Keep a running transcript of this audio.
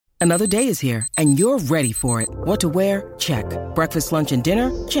Another day is here, and you're ready for it. What to wear? Check. Breakfast, lunch, and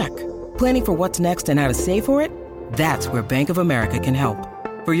dinner? Check. Planning for what's next and how to save for it? That's where Bank of America can help.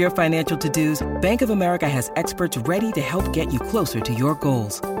 For your financial to-dos, Bank of America has experts ready to help get you closer to your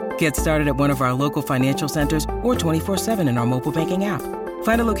goals. Get started at one of our local financial centers or 24/7 in our mobile banking app.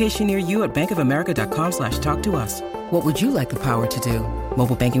 Find a location near you at bankofamerica.com/talktous. What would you like the power to do?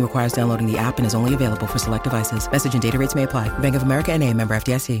 Mobile banking requires downloading the app and is only available for select devices. Message and data rates may apply. Bank of America N.A., member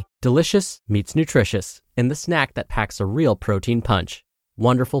FDIC. Delicious meets nutritious in the snack that packs a real protein punch.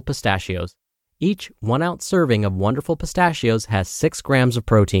 Wonderful Pistachios. Each 1 ounce serving of Wonderful Pistachios has 6 grams of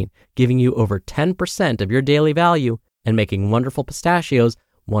protein, giving you over 10% of your daily value and making Wonderful Pistachios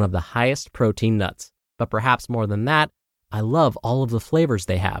one of the highest protein nuts. But perhaps more than that, I love all of the flavors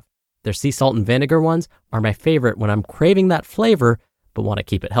they have. Their sea salt and vinegar ones are my favorite when I'm craving that flavor but want to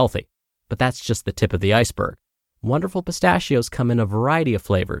keep it healthy. But that's just the tip of the iceberg. Wonderful Pistachios come in a variety of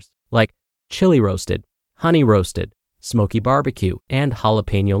flavors, like chili roasted, honey roasted, smoky barbecue, and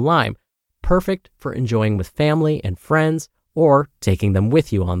jalapeno lime, perfect for enjoying with family and friends or taking them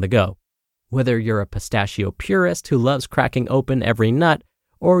with you on the go. Whether you're a pistachio purist who loves cracking open every nut,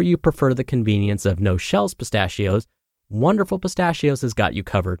 or you prefer the convenience of no-shells pistachios, Wonderful Pistachios has got you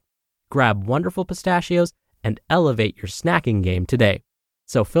covered. Grab Wonderful Pistachios and elevate your snacking game today.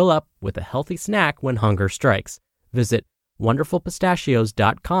 So fill up with a healthy snack when hunger strikes. Visit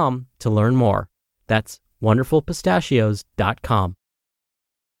wonderfulpistachios.com to learn more. That's wonderfulpistachios.com.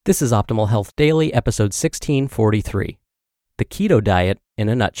 This is Optimal Health Daily, episode 1643, The Keto Diet in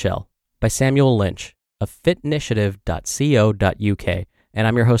a Nutshell, by Samuel Lynch of fitinitiative.co.uk, and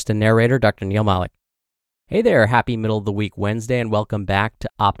I'm your host and narrator, Dr. Neil Malik. Hey there, happy middle of the week Wednesday, and welcome back to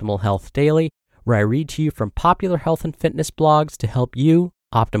Optimal Health Daily, where I read to you from popular health and fitness blogs to help you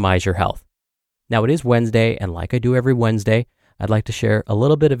optimize your health. Now, it is Wednesday, and like I do every Wednesday, I'd like to share a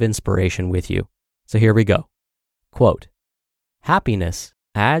little bit of inspiration with you. So here we go. Quote, "Happiness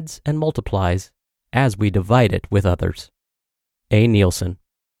adds and multiplies as we divide it with others." A. Nielsen.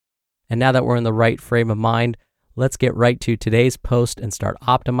 And now that we're in the right frame of mind, let's get right to today's post and start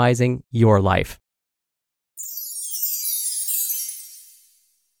optimizing your life.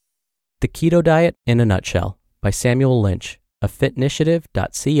 The Keto Diet in a Nutshell, by Samuel Lynch of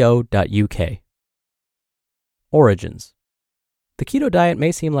fitinitiative.co.uk. Origins. The keto diet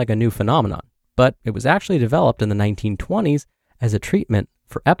may seem like a new phenomenon, but it was actually developed in the 1920s as a treatment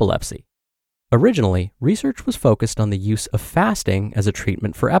for epilepsy. Originally, research was focused on the use of fasting as a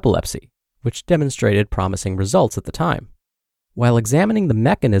treatment for epilepsy, which demonstrated promising results at the time. While examining the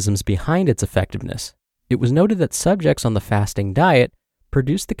mechanisms behind its effectiveness, it was noted that subjects on the fasting diet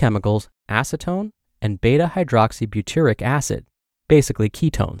produced the chemicals acetone and beta-hydroxybutyric acid, basically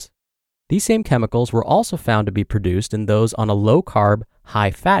ketones. These same chemicals were also found to be produced in those on a low-carb,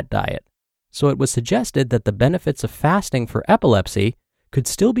 high-fat diet, so it was suggested that the benefits of fasting for epilepsy could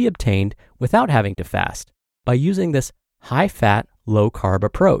still be obtained without having to fast by using this high-fat, low-carb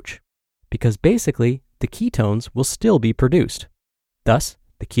approach, because basically the ketones will still be produced. Thus,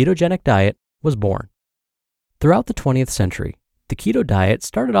 the ketogenic diet was born. Throughout the 20th century, the keto diet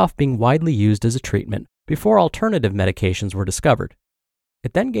started off being widely used as a treatment before alternative medications were discovered.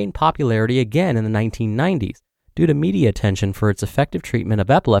 It then gained popularity again in the 1990s due to media attention for its effective treatment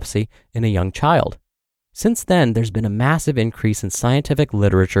of epilepsy in a young child. Since then, there's been a massive increase in scientific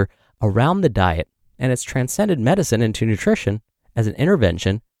literature around the diet, and it's transcended medicine into nutrition as an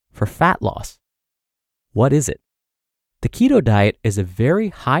intervention for fat loss. What is it? The keto diet is a very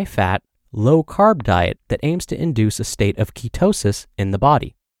high-fat, low-carb diet that aims to induce a state of ketosis in the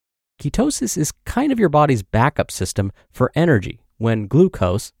body. Ketosis is kind of your body's backup system for energy when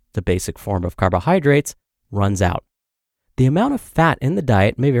glucose, the basic form of carbohydrates, runs out. The amount of fat in the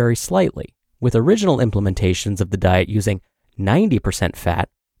diet may vary slightly, with original implementations of the diet using 90% fat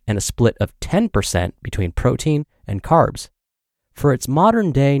and a split of 10% between protein and carbs. For its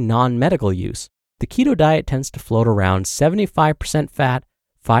modern-day non-medical use, the keto diet tends to float around 75% fat,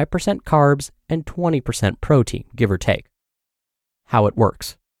 5% carbs, and 20% protein, give or take. How it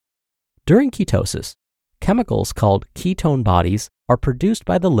works. During ketosis, chemicals called ketone bodies are produced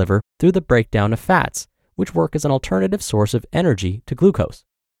by the liver through the breakdown of fats, which work as an alternative source of energy to glucose.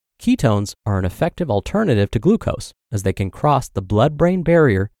 Ketones are an effective alternative to glucose, as they can cross the blood-brain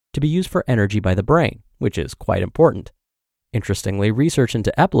barrier to be used for energy by the brain, which is quite important. Interestingly, research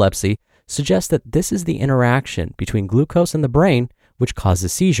into epilepsy suggests that this is the interaction between glucose and the brain which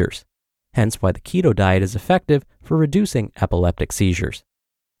causes seizures, hence why the keto diet is effective for reducing epileptic seizures.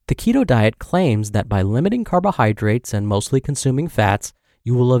 The keto diet claims that by limiting carbohydrates and mostly consuming fats,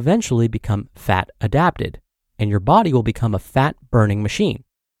 you will eventually become fat adapted, and your body will become a fat-burning machine.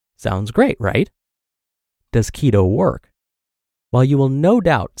 Sounds great, right? Does keto work? While you will no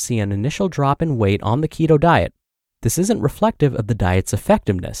doubt see an initial drop in weight on the keto diet, this isn't reflective of the diet's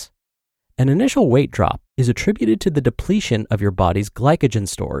effectiveness. An initial weight drop is attributed to the depletion of your body's glycogen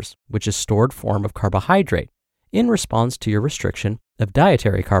stores, which is stored form of carbohydrate, in response to your restriction of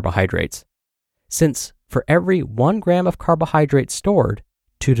dietary carbohydrates. Since for every 1 gram of carbohydrate stored,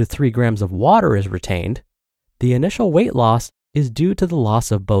 2 to 3 grams of water is retained, the initial weight loss is due to the loss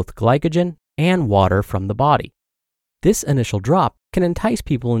of both glycogen and water from the body. This initial drop can entice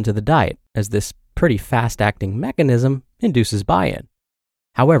people into the diet, as this pretty fast-acting mechanism induces buy-in.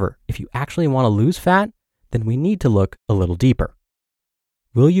 However, if you actually want to lose fat, then we need to look a little deeper.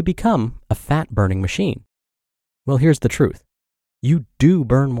 Will you become a fat-burning machine? Well, here's the truth. You do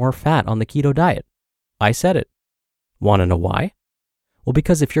burn more fat on the keto diet. I said it. Want to know why? Well,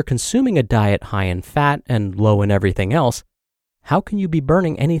 because if you're consuming a diet high in fat and low in everything else, how can you be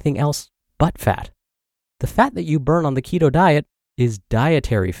burning anything else but fat? The fat that you burn on the keto diet is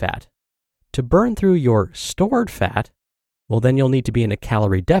dietary fat. To burn through your stored fat, well, then you'll need to be in a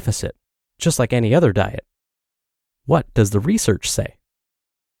calorie deficit, just like any other diet. What does the research say?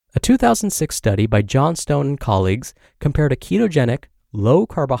 A 2006 study by John Stone and colleagues compared a ketogenic,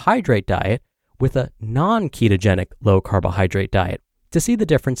 low-carbohydrate diet with a non-ketogenic, low-carbohydrate diet to see the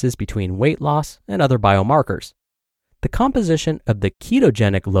differences between weight loss and other biomarkers. The composition of the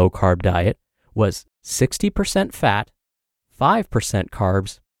ketogenic low-carb diet was 60% fat, 5%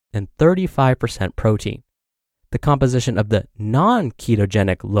 carbs, and 35% protein. The composition of the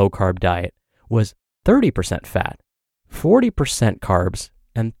non-ketogenic low-carb diet was 30% fat, 40% carbs,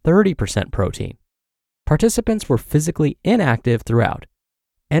 and 30% protein. Participants were physically inactive throughout.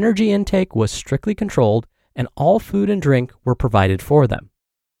 Energy intake was strictly controlled, and all food and drink were provided for them.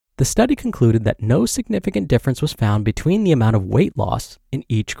 The study concluded that no significant difference was found between the amount of weight loss in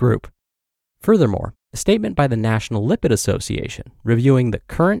each group. Furthermore, a statement by the National Lipid Association reviewing the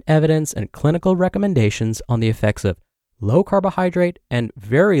current evidence and clinical recommendations on the effects of low carbohydrate and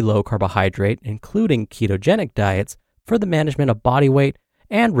very low carbohydrate, including ketogenic diets, for the management of body weight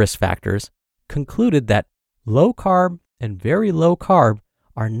and risk factors, concluded that low carb and very low carb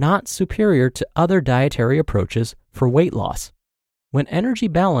are not superior to other dietary approaches for weight loss. When energy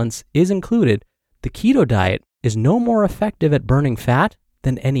balance is included, the keto diet is no more effective at burning fat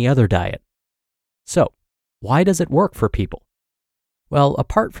than any other diet. So, why does it work for people? Well,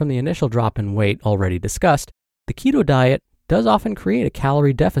 apart from the initial drop in weight already discussed, the keto diet does often create a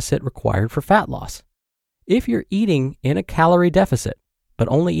calorie deficit required for fat loss. If you're eating in a calorie deficit, but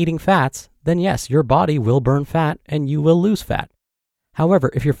only eating fats, then yes, your body will burn fat and you will lose fat.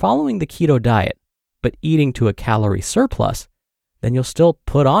 However, if you're following the keto diet, but eating to a calorie surplus, then you'll still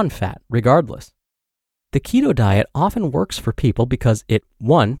put on fat regardless. The keto diet often works for people because it,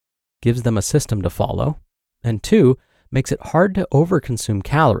 1, gives them a system to follow, and 2, makes it hard to overconsume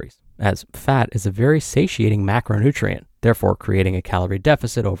calories, as fat is a very satiating macronutrient, therefore creating a calorie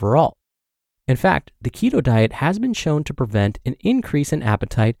deficit overall. In fact, the keto diet has been shown to prevent an increase in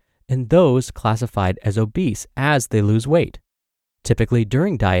appetite in those classified as obese as they lose weight. Typically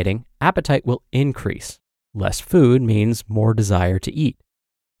during dieting, appetite will increase. Less food means more desire to eat.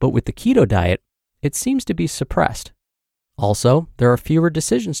 But with the keto diet, it seems to be suppressed. Also, there are fewer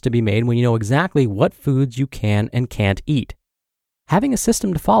decisions to be made when you know exactly what foods you can and can't eat. Having a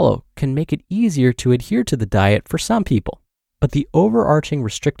system to follow can make it easier to adhere to the diet for some people, but the overarching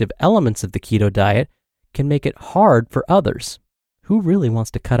restrictive elements of the keto diet can make it hard for others. Who really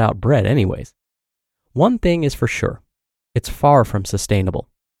wants to cut out bread anyways? One thing is for sure, it's far from sustainable.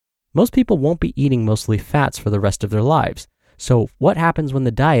 Most people won't be eating mostly fats for the rest of their lives, so what happens when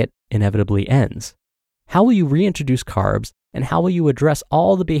the diet inevitably ends? How will you reintroduce carbs, and how will you address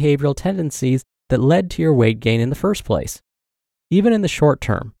all the behavioral tendencies that led to your weight gain in the first place? Even in the short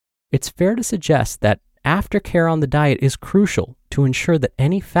term, it's fair to suggest that aftercare on the diet is crucial to ensure that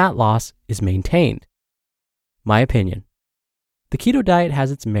any fat loss is maintained. My opinion. The keto diet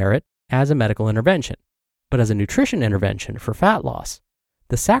has its merit as a medical intervention, but as a nutrition intervention for fat loss,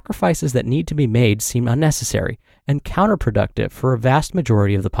 the sacrifices that need to be made seem unnecessary and counterproductive for a vast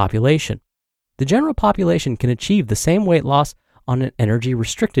majority of the population. The general population can achieve the same weight loss on an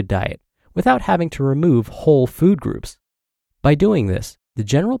energy-restricted diet without having to remove whole food groups. By doing this, the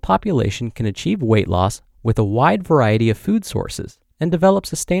general population can achieve weight loss with a wide variety of food sources and develop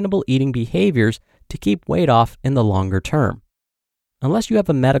sustainable eating behaviors to keep weight off in the longer term. Unless you have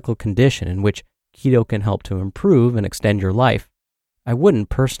a medical condition in which keto can help to improve and extend your life, I wouldn't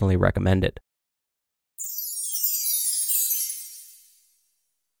personally recommend it.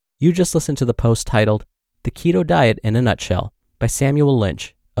 You just listened to the post titled The Keto Diet in a Nutshell by Samuel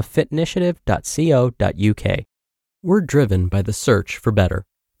Lynch, of fitinitiative.co.uk. We're driven by the search for better,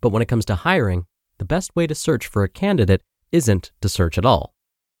 but when it comes to hiring, the best way to search for a candidate isn't to search at all.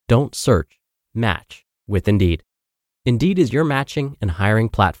 Don't search, match with Indeed. Indeed is your matching and hiring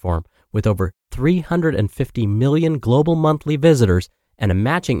platform with over 350 million global monthly visitors and a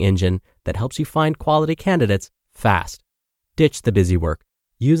matching engine that helps you find quality candidates fast. Ditch the busy work.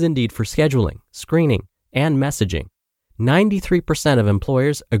 Use Indeed for scheduling, screening, and messaging. 93% of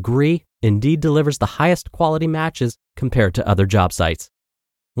employers agree Indeed delivers the highest quality matches compared to other job sites.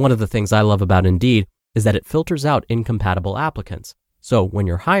 One of the things I love about Indeed is that it filters out incompatible applicants. So when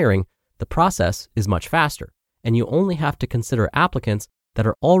you're hiring, the process is much faster, and you only have to consider applicants that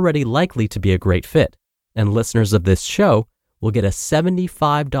are already likely to be a great fit. And listeners of this show will get a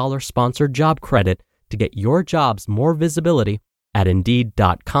 $75 sponsored job credit to get your jobs more visibility at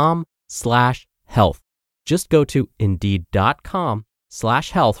Indeed.com/health. Just go to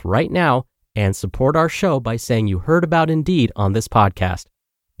Indeed.com/health right now and support our show by saying you heard about Indeed on this podcast.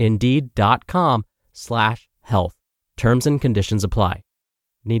 Indeed.com/health. Terms and conditions apply.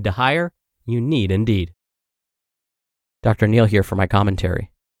 Need to hire? You need Indeed. Dr. Neal here for my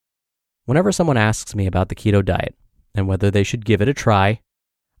commentary. Whenever someone asks me about the keto diet and whether they should give it a try,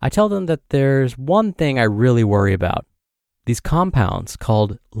 I tell them that there's one thing I really worry about. These compounds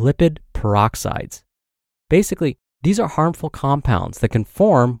called lipid peroxides. Basically, these are harmful compounds that can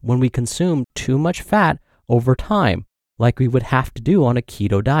form when we consume too much fat over time, like we would have to do on a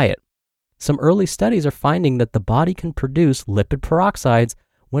keto diet. Some early studies are finding that the body can produce lipid peroxides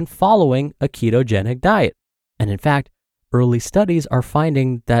when following a ketogenic diet. And in fact, early studies are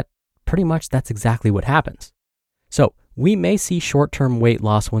finding that pretty much that's exactly what happens. So we may see short-term weight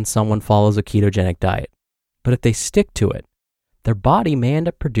loss when someone follows a ketogenic diet, but if they stick to it, their body may end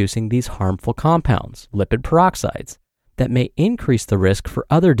up producing these harmful compounds, lipid peroxides, that may increase the risk for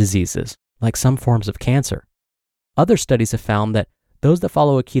other diseases, like some forms of cancer. Other studies have found that those that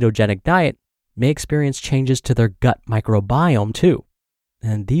follow a ketogenic diet may experience changes to their gut microbiome too.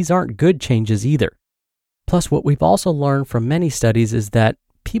 And these aren't good changes either. Plus, what we've also learned from many studies is that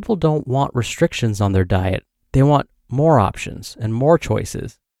people don't want restrictions on their diet. They want more options and more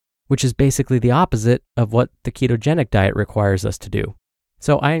choices, which is basically the opposite of what the ketogenic diet requires us to do.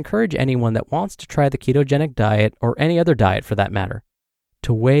 So I encourage anyone that wants to try the ketogenic diet, or any other diet for that matter,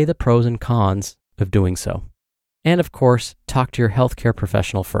 to weigh the pros and cons of doing so. And of course, talk to your healthcare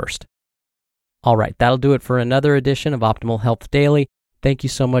professional first. All right, that'll do it for another edition of Optimal Health Daily. Thank you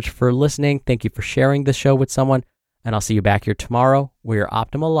so much for listening. Thank you for sharing the show with someone. And I'll see you back here tomorrow where your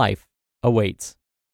optimal life awaits.